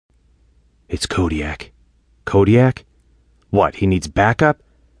It's Kodiak. Kodiak? What, he needs backup?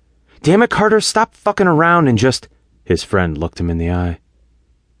 Damn it, Carter, stop fucking around and just... His friend looked him in the eye.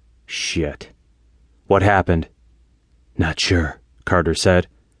 Shit. What happened? Not sure, Carter said.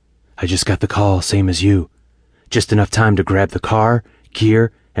 I just got the call, same as you. Just enough time to grab the car,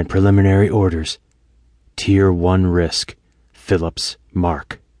 gear, and preliminary orders. Tier 1 risk. Phillips,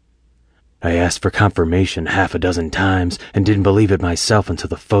 Mark. I asked for confirmation half a dozen times and didn't believe it myself until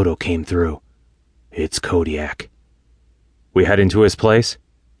the photo came through. It's Kodiak. We head into his place?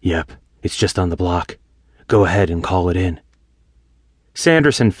 Yep, it's just on the block. Go ahead and call it in.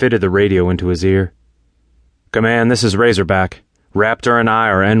 Sanderson fitted the radio into his ear. Command, this is Razorback. Raptor and I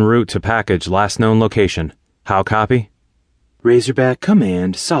are en route to package last known location. How copy? Razorback,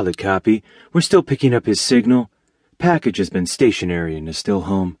 command, solid copy. We're still picking up his signal. Package has been stationary and is still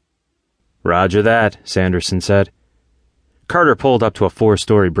home. Roger that, Sanderson said. Carter pulled up to a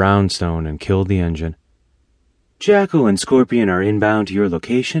 4-story brownstone and killed the engine. Jackal and Scorpion are inbound to your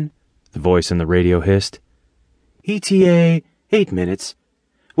location, the voice in the radio hissed. ETA, 8 minutes.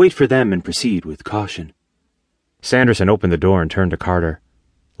 Wait for them and proceed with caution. Sanderson opened the door and turned to Carter.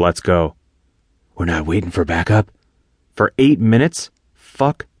 Let's go. We're not waiting for backup. For 8 minutes?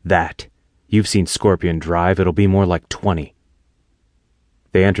 Fuck that. You've seen Scorpion drive, it'll be more like 20.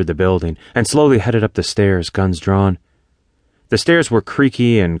 They entered the building and slowly headed up the stairs, guns drawn. The stairs were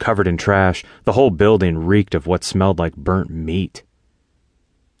creaky and covered in trash. The whole building reeked of what smelled like burnt meat.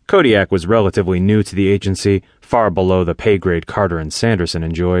 Kodiak was relatively new to the agency, far below the pay grade Carter and Sanderson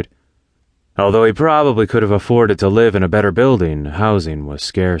enjoyed. Although he probably could have afforded to live in a better building, housing was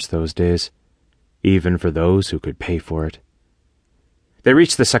scarce those days, even for those who could pay for it. They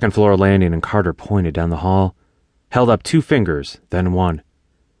reached the second-floor landing and Carter pointed down the hall, held up 2 fingers, then 1.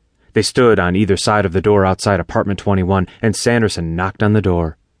 They stood on either side of the door outside apartment 21, and Sanderson knocked on the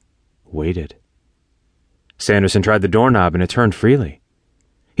door. Waited. Sanderson tried the doorknob and it turned freely.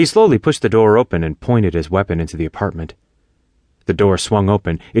 He slowly pushed the door open and pointed his weapon into the apartment. The door swung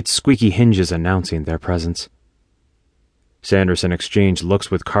open, its squeaky hinges announcing their presence. Sanderson exchanged looks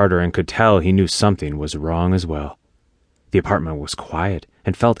with Carter and could tell he knew something was wrong as well. The apartment was quiet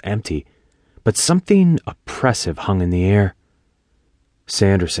and felt empty, but something oppressive hung in the air.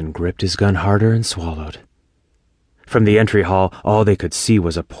 Sanderson gripped his gun harder and swallowed. From the entry hall, all they could see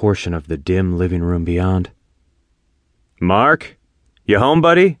was a portion of the dim living room beyond. Mark? You home,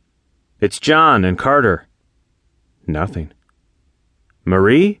 buddy? It's John and Carter. Nothing.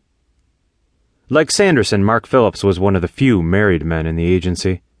 Marie? Like Sanderson, Mark Phillips was one of the few married men in the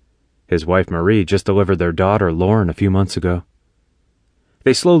agency. His wife Marie just delivered their daughter Lauren a few months ago.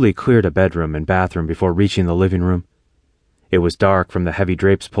 They slowly cleared a bedroom and bathroom before reaching the living room. It was dark from the heavy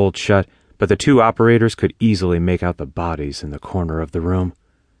drapes pulled shut, but the 2 operators could easily make out the bodies in the corner of the room.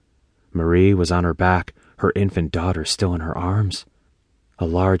 Marie was on her back, her infant daughter still in her arms. A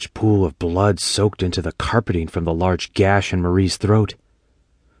large pool of blood soaked into the carpeting from the large gash in Marie's throat.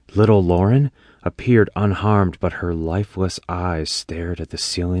 Little Lauren appeared unharmed, but her lifeless eyes stared at the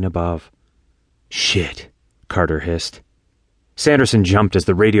ceiling above. Shit, Carter hissed. Sanderson jumped as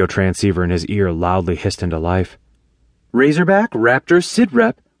the radio transceiver in his ear loudly hissed into life. Razorback, Raptor,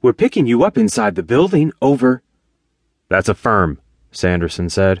 Sitrep, we're picking you up inside the building, over. That's a firm, Sanderson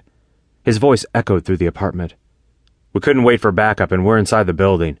said. His voice echoed through the apartment. We couldn't wait for backup and we're inside the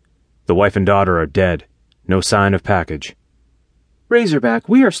building. The wife and daughter are dead. No sign of package. Razorback,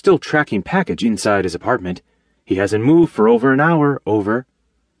 we are still tracking package inside his apartment. He hasn't moved for over an hour, over.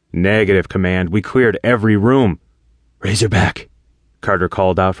 Negative, Command. We cleared every room. Razorback, Carter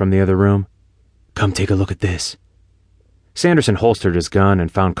called out from the other room. Come take a look at this. Sanderson holstered his gun and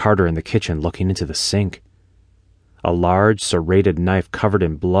found Carter in the kitchen looking into the sink. A large, serrated knife covered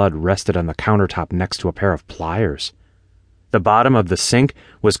in blood rested on the countertop next to a pair of pliers. The bottom of the sink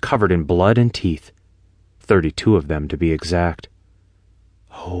was covered in blood and teeth. 32 of them, to be exact.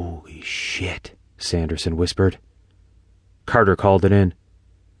 Holy shit, Sanderson whispered. Carter called it in.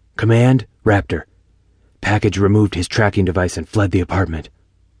 Command, Raptor. Package removed his tracking device and fled the apartment.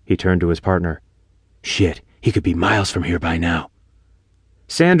 He turned to his partner. Shit, he could be miles from here by now.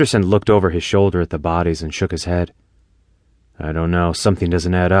 Sanderson looked over his shoulder at the bodies and shook his head. I don't know, something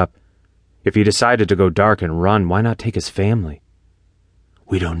doesn't add up. If he decided to go dark and run, why not take his family?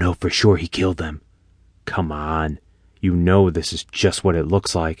 We don't know for sure he killed them. Come on, you know this is just what it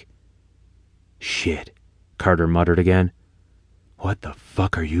looks like. Shit, Carter muttered again. What the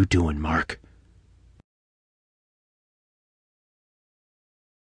fuck are you doing, Mark?